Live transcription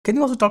Can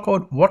you also talk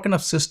about what kind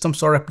of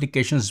systems or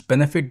applications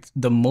benefit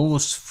the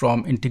most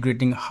from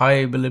integrating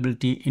high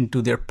availability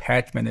into their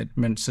patch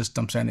management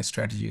systems and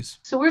strategies?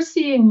 So we're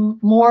seeing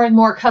more and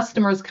more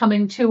customers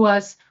coming to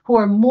us who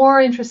are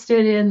more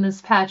interested in this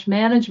patch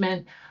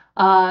management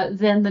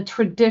than the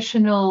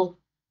traditional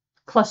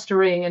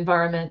clustering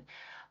environment.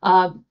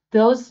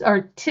 Those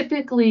are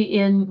typically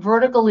in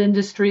vertical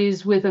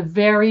industries with a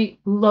very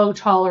low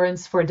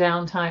tolerance for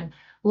downtime,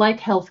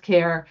 like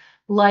healthcare,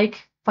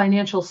 like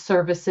financial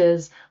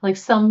services, like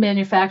some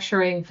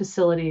manufacturing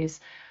facilities.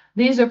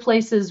 These are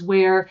places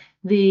where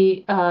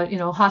the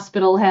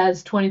hospital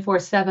has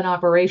 24/7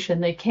 operation.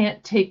 They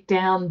can't take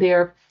down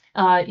their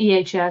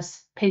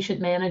EHS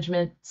patient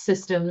management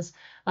systems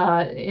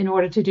in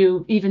order to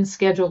do even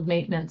scheduled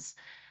maintenance.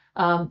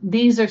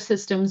 These are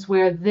systems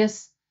where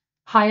this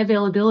high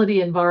availability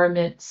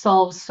environment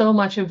solves so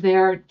much of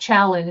their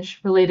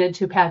challenge related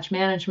to patch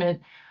management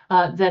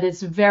that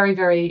it's very,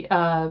 very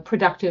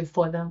productive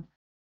for them.